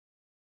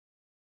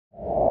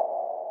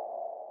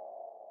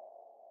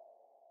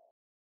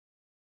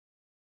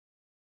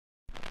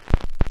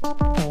Hi,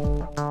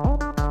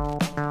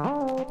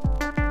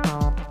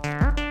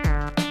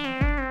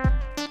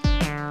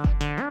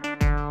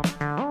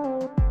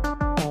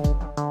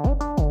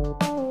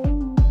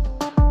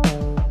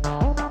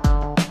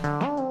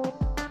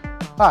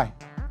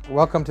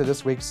 welcome to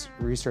this week's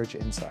Research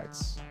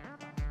Insights.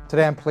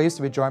 Today I'm pleased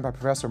to be joined by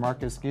Professor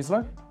Markus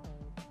Giesler.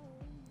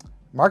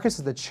 Markus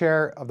is the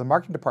chair of the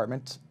marketing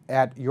department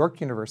at York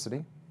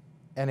University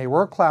and a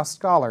world-class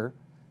scholar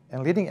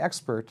and leading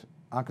expert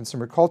on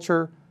consumer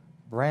culture,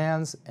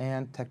 brands,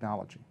 and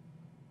technology.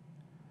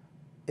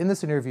 In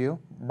this interview,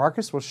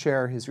 Markus will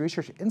share his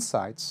research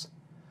insights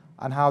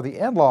on how the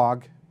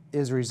analog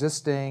is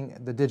resisting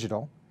the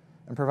digital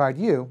and provide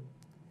you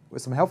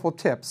with some helpful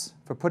tips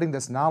for putting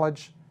this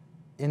knowledge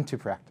into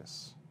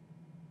practice.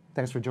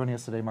 Thanks for joining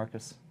us today,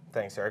 Markus.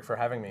 Thanks, Eric, for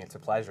having me. It's a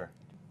pleasure.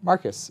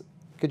 Markus,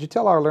 could you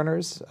tell our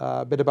learners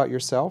a bit about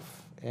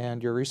yourself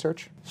and your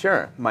research?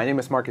 Sure. My name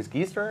is Markus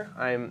Giesler.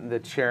 I'm the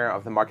chair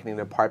of the marketing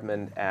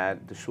department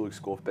at the Schulich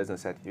School of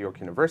Business at York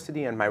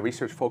University, and my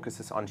research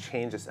focuses on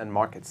changes in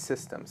market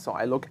systems. So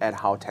I look at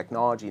how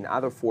technology and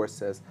other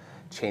forces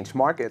change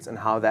markets and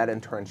how that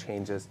in turn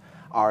changes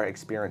our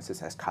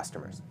experiences as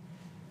customers.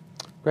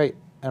 Great.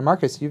 And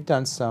Markus, you've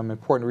done some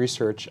important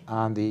research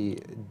on the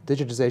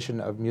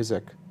digitization of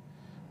music,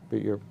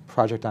 your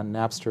project on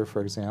Napster, for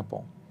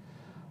example.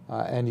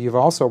 And you've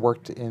also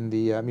worked in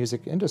the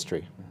music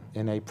industry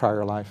in a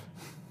prior life.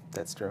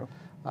 That's true.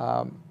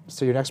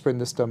 So you're an expert in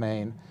this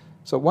domain.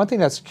 So one thing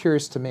that's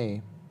curious to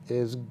me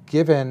is,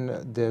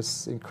 given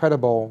this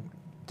incredible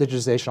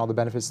digitization, all the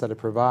benefits that it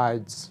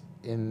provides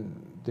in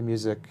the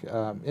music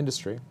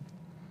industry,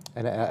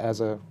 and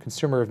as a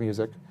consumer of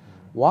music,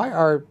 why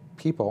are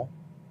people,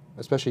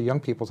 especially young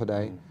people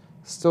today,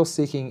 still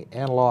seeking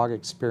analog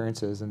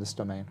experiences in this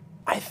domain?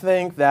 I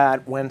think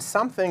that when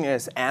something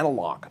is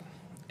analog,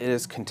 it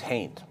is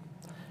contained.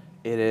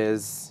 It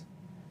is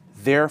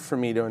there for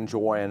me to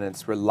enjoy and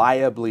it's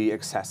reliably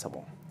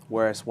accessible.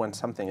 Whereas when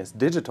something is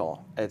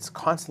digital, it's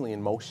constantly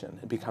in motion.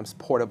 It becomes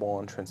portable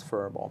and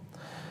transferable.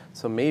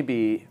 So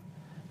maybe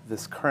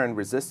this current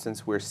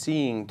resistance we're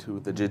seeing to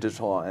the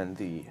digital and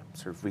the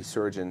sort of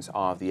resurgence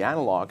of the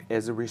analog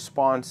is a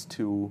response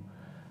to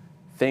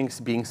things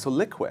being so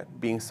liquid,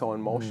 being so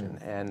in motion,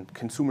 and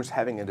consumers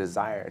having a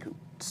desire to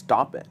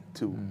stop it,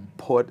 to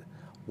put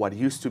what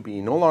used to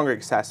be no longer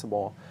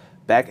accessible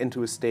back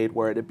into a state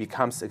where it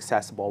becomes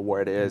accessible,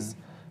 where it is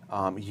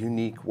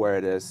unique, where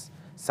it is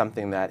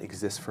something that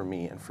exists for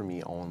me and for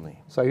me only.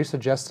 So are you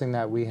suggesting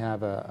that we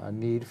have a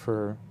need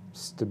for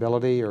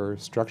stability or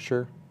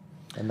structure,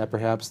 and that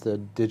perhaps the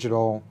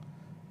digital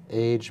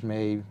age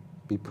may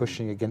be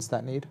pushing against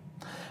that need?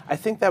 I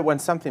think that when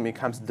something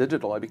becomes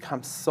digital, it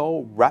becomes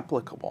so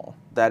replicable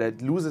that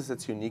it loses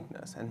its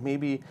uniqueness. And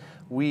maybe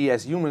we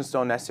as humans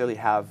don't necessarily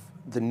have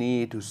the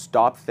need to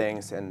stop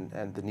things and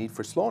the need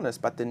for slowness,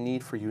 but the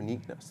need for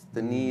uniqueness,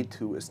 the need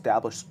to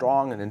establish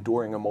strong and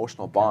enduring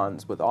emotional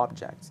bonds with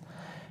objects.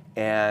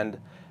 And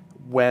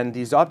when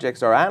these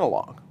objects are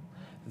analog,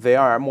 they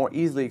are more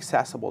easily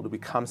accessible to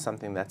become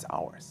something that's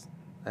ours.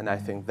 And I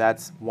think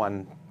that's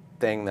one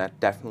thing that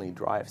definitely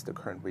drives the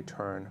current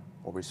return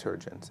or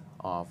resurgence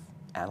of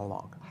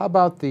analog. How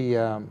about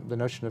the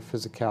notion of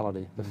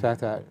physicality? The fact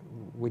that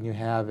when you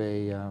have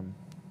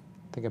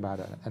think about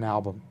it, an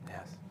album.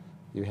 Yes.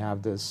 You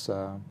have this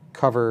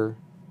cover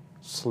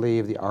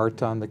sleeve, the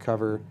art on the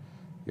cover.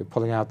 You're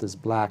pulling out this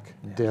black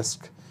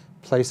disc,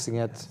 placing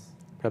it,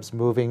 perhaps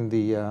moving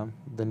the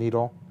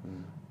needle.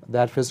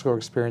 That physical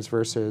experience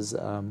versus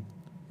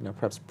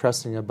perhaps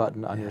pressing a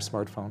button on your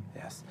smartphone.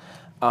 Yes.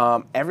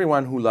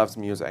 Everyone who loves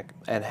music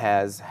and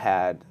has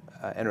had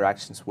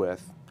interactions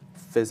with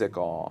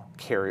physical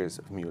carriers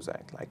of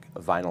music, like a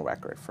vinyl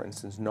record, for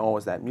instance,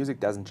 knows that music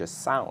doesn't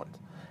just sound.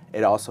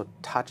 It also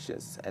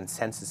touches and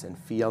senses and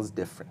feels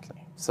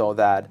differently. So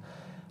that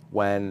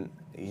when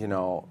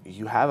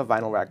you have a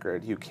vinyl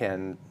record, you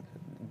can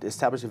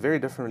establish a very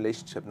different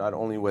relationship, not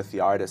only with the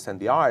artist and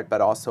the art,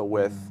 but also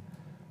with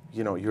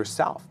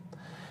yourself.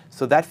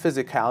 So that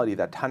physicality,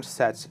 that touch,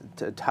 sense,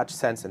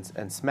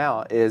 and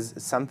smell is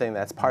something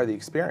that's part of the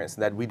experience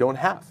that we don't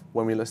have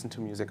when we listen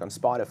to music on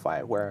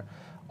Spotify, where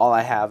all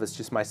I have is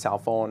just my cell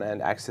phone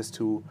and access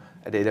to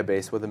a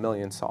database with 1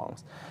 million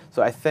songs.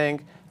 So I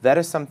think that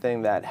is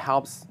something that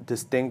helps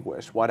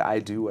distinguish what I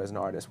do as an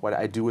artist, what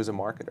I do as a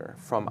marketer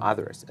from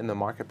others in the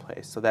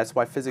marketplace. So that's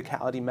why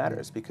physicality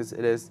matters, because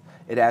it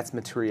adds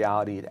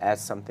materiality, it adds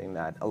something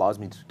that allows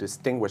me to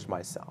distinguish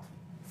myself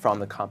from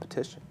the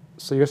competition.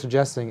 So you're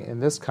suggesting,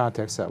 in this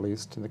context at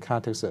least, in the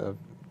context of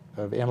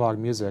analog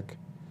music,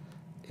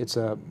 it's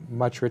a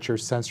much richer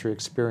sensory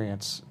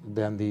experience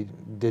than the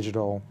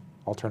digital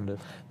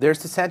alternative. There's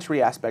the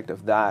sensory aspect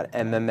of that,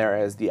 and then there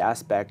is the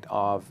aspect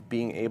of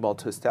being able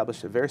to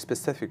establish a very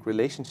specific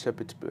relationship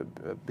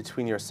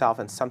between yourself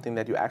and something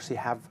that you actually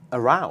have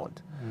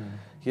around.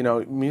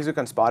 Music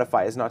on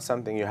Spotify is not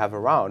something you have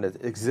around.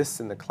 It exists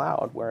in the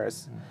cloud,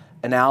 whereas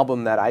an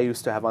album that I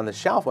used to have on the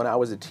shelf when I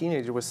was a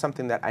teenager was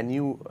something that I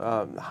knew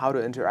how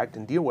to interact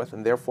and deal with,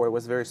 and therefore it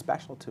was very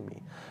special to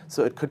me.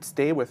 So it could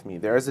stay with me.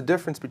 There is a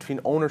difference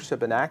between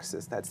ownership and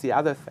access. That's the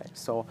other thing.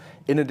 So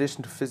in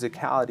addition to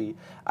physicality,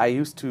 I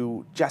used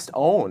to just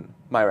own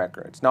my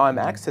records. Now I'm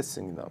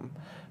accessing them.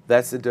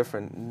 That's a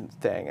different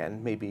thing,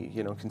 and maybe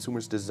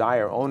consumers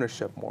desire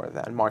ownership more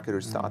than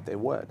marketers thought they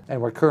would.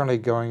 And we're currently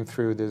going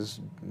through this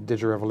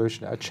digital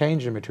revolution, a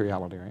change in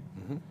materiality, right?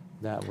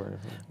 That we're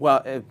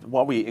Well,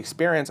 what we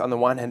experience on the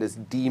one hand is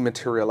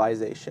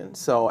dematerialization.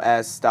 So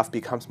as stuff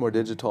becomes more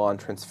digital and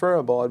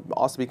transferable, it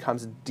also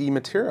becomes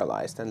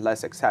dematerialized and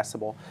less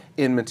accessible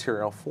in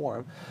material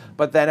form.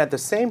 But then at the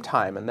same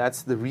time, and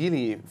that's the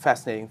really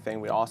fascinating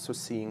thing, we're also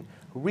seeing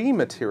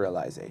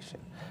rematerialization.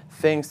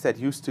 Things that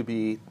used to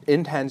be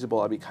intangible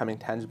are becoming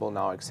tangible,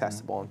 now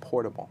accessible and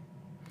portable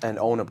and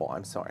ownable,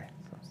 I'm sorry.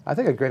 I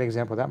think a great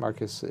example of that,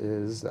 Markus,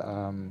 is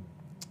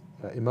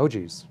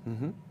emojis.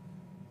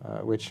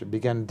 Which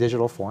began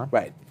digital form.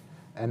 Right.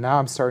 And now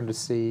I'm starting to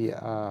see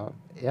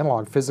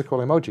analog physical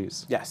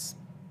emojis. Yes.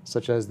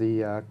 Such as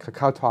the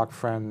Kakao Talk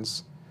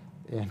friends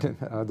in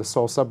the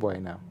Seoul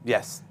subway now.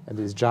 Yes. And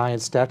these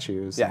giant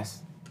statues.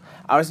 Yes.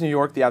 I was in New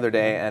York the other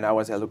day, and I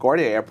was at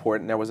LaGuardia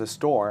Airport, and there was a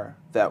store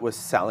that was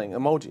selling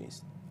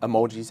emojis.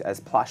 Emojis as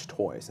plush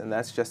toys. And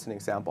that's just an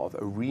example of a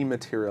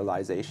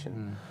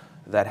rematerialization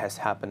that has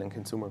happened in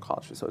consumer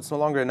culture. So it's no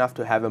longer enough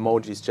to have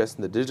emojis just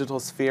in the digital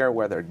sphere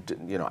where they're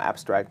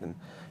abstract and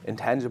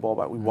intangible,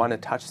 but we want to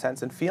touch,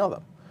 sense, and feel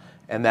them.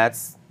 And that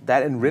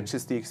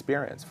enriches the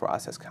experience for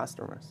us as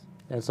customers.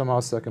 And it's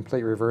almost a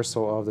complete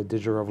reversal of the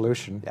digital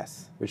revolution.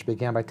 Yes. Which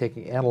began by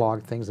taking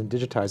analog things and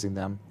digitizing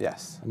them.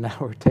 Yes. And now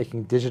we're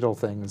taking digital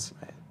things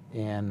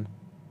and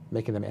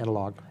making them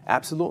analog.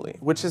 Absolutely,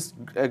 which is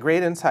a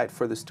great insight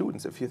for the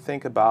students if you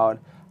think about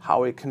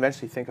how we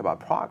conventionally think about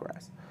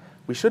progress.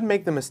 We shouldn't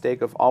make the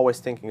mistake of always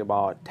thinking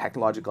about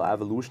technological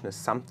evolution as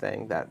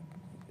something that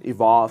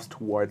evolves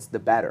towards the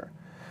better.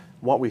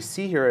 What we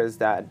see here is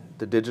that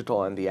the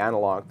digital and the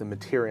analog, the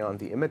material and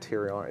the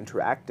immaterial are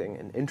interacting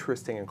in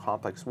interesting and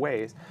complex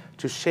ways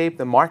to shape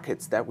the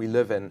markets that we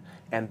live in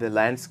and the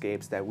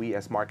landscapes that we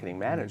as marketing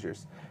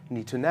managers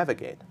need to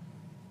navigate.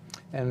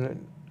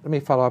 And let me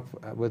follow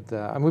up with,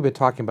 and we've been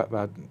talking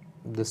about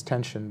this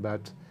tension,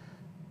 but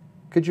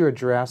could you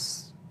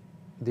address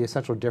the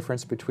essential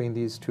difference between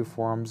these two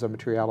forms of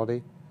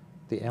materiality,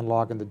 the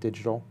analog and the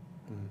digital,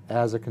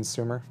 as a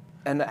consumer?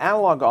 An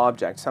analog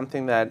object,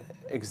 something that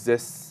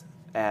exists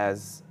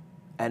as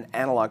an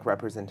analog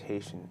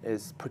representation,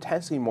 is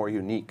potentially more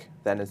unique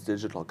than its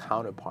digital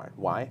counterpart.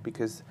 Why?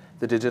 Because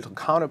the digital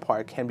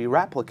counterpart can be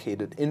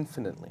replicated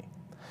infinitely.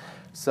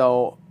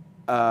 So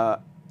a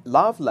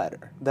love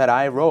letter that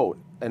I wrote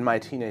in my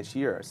teenage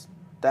years,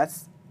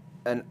 that's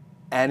an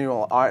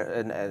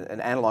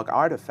analog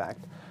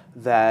artifact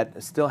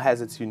that still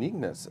has its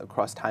uniqueness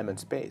across time and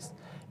space.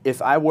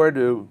 If I were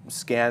to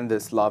scan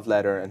this love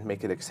letter and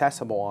make it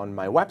accessible on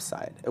my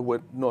website, it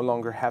would no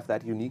longer have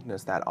that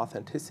uniqueness, that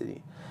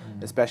authenticity,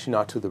 especially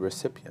not to the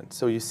recipient.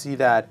 So you see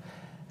that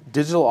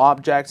digital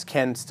objects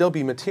can still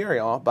be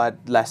material, but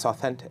less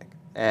authentic.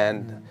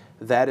 And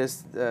that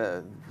is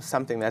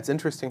something that's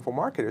interesting for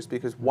marketers,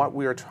 because what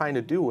we are trying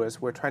to do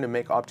is we're trying to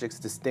make objects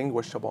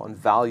distinguishable and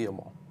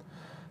valuable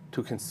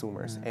to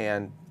consumers.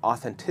 And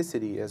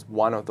authenticity is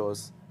one of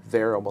those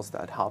variables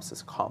that helps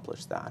us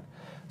accomplish that.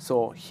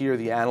 So here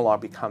the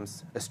analog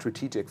becomes a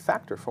strategic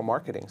factor for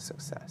marketing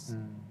success.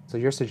 So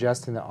you're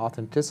suggesting that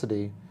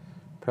authenticity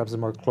perhaps is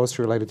more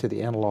closely related to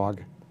the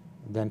analog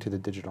than to the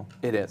digital.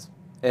 It is.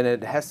 And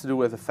it has to do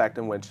with the fact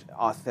in which,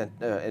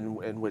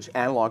 in which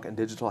analog and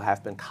digital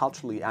have been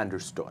culturally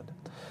understood.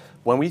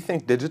 When we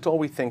think digital,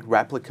 we think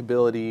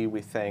replicability, we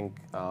think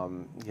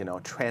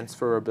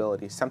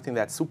transferability, something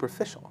that's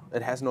superficial.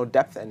 It has no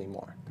depth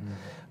anymore.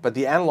 But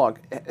the analog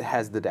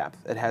has the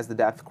depth. It has the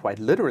depth quite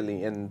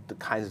literally in the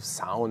kinds of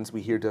sounds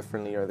we hear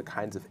differently, or the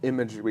kinds of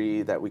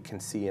imagery that we can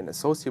see and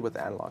associate with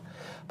analog.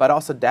 But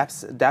also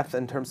depth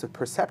in terms of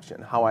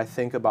perception. How I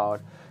think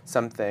about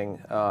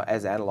something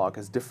as analog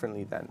is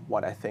differently than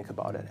what I think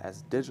about it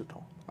as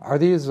digital. Are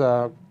these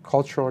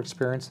cultural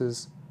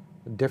experiences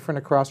different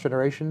across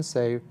generations?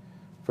 Say,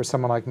 for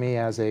someone like me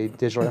as a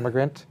digital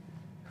immigrant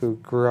who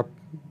grew up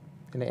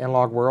in the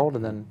analog world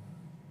and then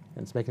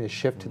is making a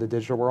shift to the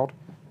digital world,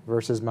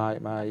 versus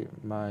my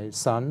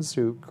sons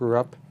who grew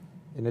up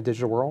in the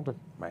digital world?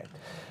 Right.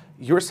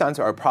 Your sons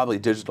are probably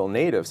digital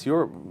natives.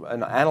 You're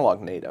an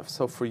analog native.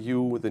 So for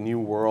you, the new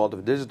world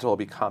of digital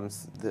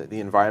becomes the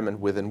environment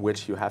within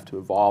which you have to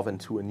evolve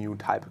into a new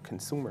type of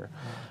consumer.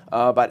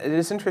 But it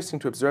is interesting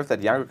to observe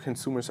that younger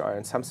consumers are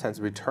in some sense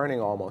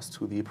returning almost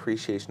to the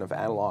appreciation of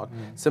analog,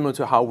 similar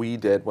to how we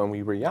did when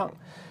we were young.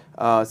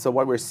 So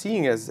what we're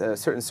seeing is a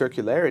certain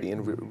circularity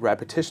and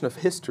repetition of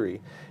history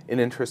in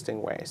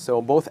interesting ways.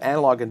 So both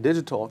analog and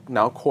digital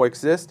now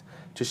coexist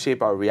to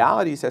shape our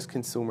realities as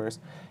consumers,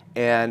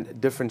 and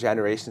different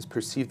generations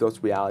perceive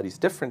those realities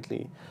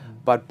differently,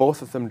 but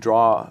both of them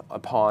draw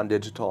upon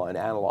digital and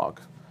analog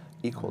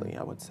equally,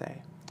 I would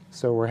say.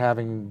 So we're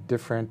having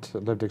different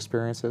lived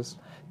experiences?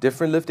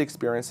 Different lived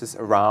experiences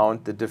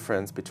around the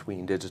difference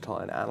between digital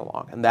and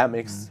analog. And that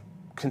makes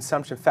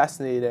consumption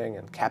fascinating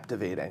and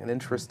captivating and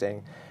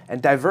interesting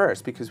and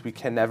diverse, because we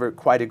can never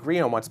quite agree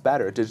on what's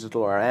better,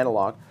 digital or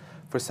analog.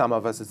 For some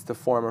of us, it's the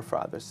former. For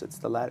others, it's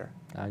the latter.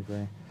 I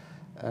agree.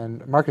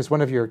 And Markus,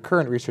 one of your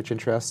current research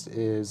interests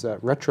is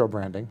retro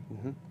branding.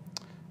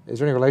 Is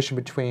there any relation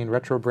between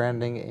retro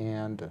branding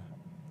and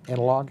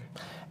analog?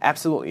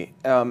 Absolutely.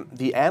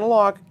 The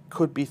analog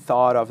could be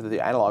thought of,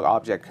 the analog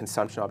object,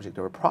 consumption object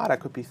of a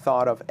product could be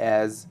thought of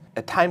as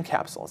a time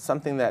capsule,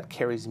 something that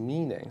carries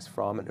meanings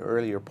from an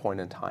earlier point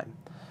in time.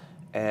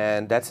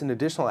 And that's an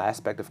additional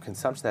aspect of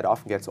consumption that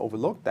often gets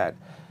overlooked, that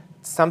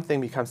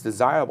something becomes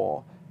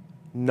desirable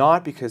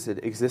not because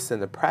it exists in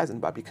the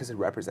present, but because it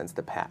represents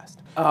the past.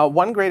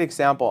 One great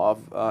example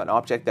of an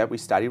object that we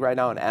study right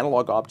now, an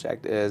analog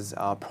object, is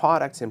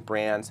products and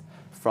brands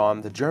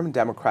from the German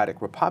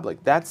Democratic Republic.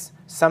 That's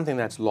something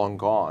that's long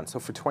gone. So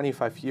for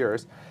 25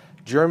 years,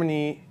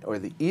 Germany, or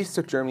the east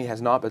of Germany,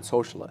 has not been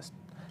socialist.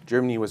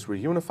 Germany was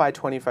reunified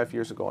 25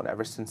 years ago, and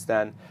ever since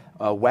then,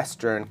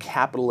 Western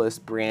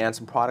capitalist brands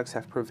and products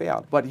have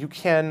prevailed. But you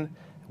can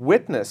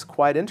witness,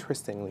 quite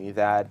interestingly,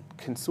 that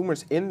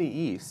consumers in the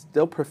East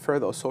still prefer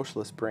those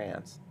socialist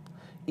brands.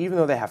 Even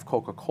though they have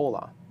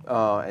Coca-Cola,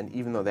 and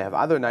even though they have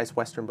other nice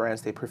Western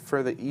brands, they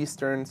prefer the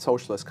Eastern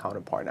socialist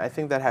counterpart. And I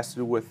think that has to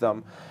do with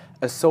them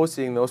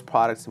associating those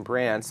products and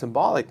brands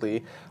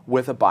symbolically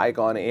with a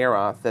bygone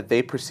era that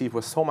they perceive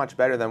was so much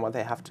better than what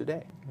they have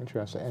today.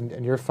 Interesting.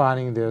 And you're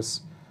finding this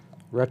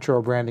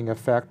retro branding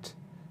effect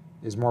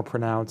is more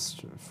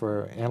pronounced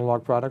for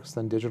analog products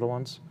than digital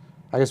ones?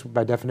 I guess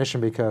by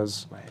definition,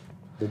 because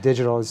the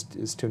digital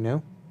is too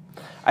new?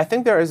 I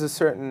think there is a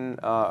certain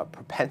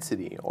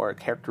propensity or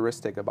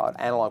characteristic about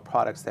analog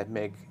products that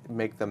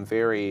make them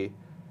very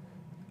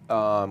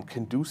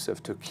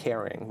conducive to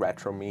carrying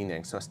retro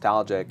meanings,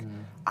 nostalgic,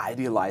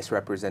 idealized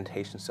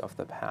representations of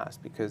the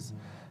past, because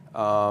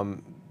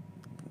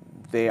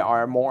they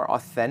are more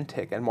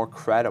authentic and more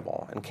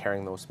credible in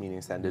carrying those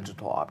meanings than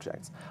digital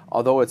objects.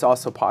 Although it's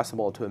also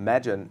possible to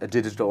imagine a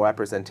digital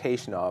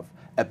representation of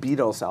a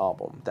Beatles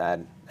album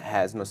that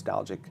has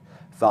nostalgic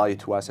value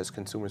to us as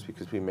consumers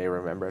because we may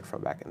remember it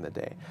from back in the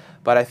day.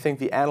 But I think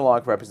the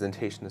analog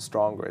representation is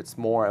stronger. It's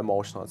more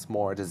emotional. It's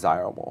more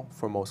desirable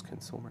for most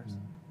consumers.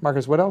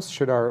 Markus, what else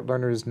should our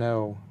learners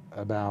know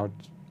about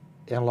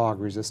analog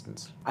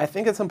resistance? I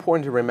think it's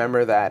important to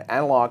remember that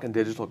analog and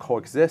digital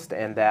coexist,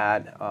 and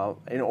that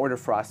in order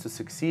for us to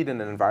succeed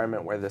in an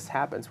environment where this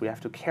happens, we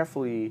have to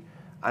carefully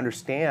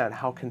understand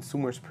how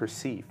consumers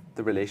perceive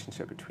the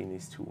relationship between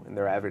these two in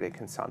their everyday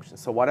consumption.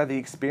 So what are the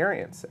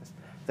experiences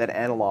that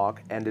analog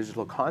and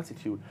digital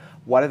constitute?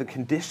 What are the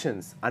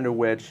conditions under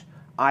which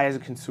I as a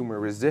consumer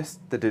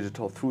resist the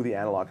digital through the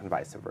analog and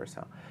vice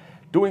versa?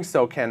 Doing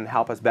so can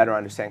help us better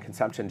understand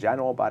consumption in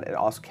general, but it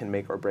also can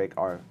make or break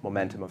our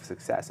momentum of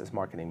success as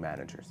marketing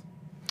managers.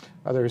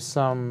 Are there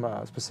some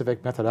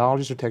specific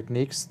methodologies or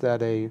techniques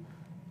that a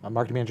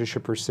marketing manager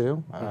should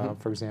pursue?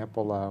 For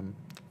example,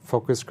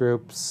 focus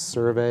groups,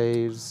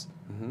 surveys,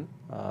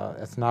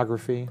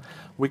 ethnography?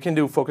 We can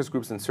do focus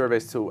groups and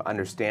surveys to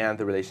understand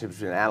the relationship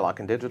between analog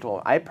and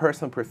digital. I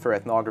personally prefer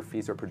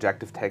ethnographies or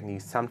projective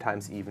techniques,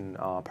 sometimes even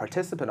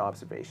participant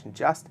observation.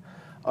 Just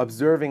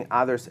observing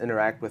others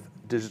interact with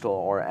digital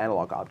or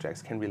analog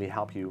objects can really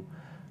help you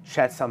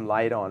shed some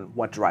light on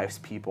what drives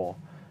people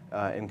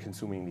in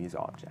consuming these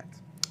objects.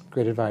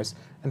 Great advice.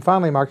 And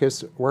finally,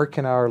 Markus, where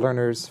can our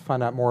learners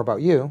find out more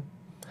about you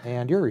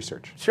and your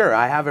research? Sure.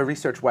 I have a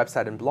research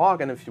website and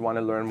blog, and if you want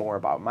to learn more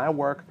about my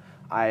work,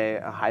 I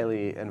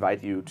highly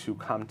invite you to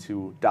come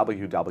to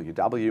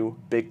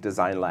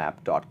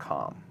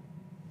www.bigdesignlab.com.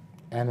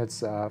 And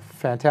it's a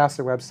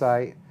fantastic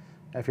website.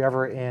 If you're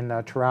ever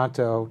in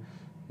Toronto,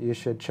 you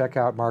should check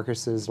out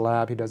Markus's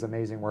lab. He does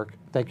amazing work.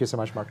 Thank you so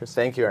much, Markus.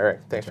 Thank you,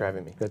 Eric. Thanks for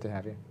having me. Good to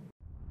have you.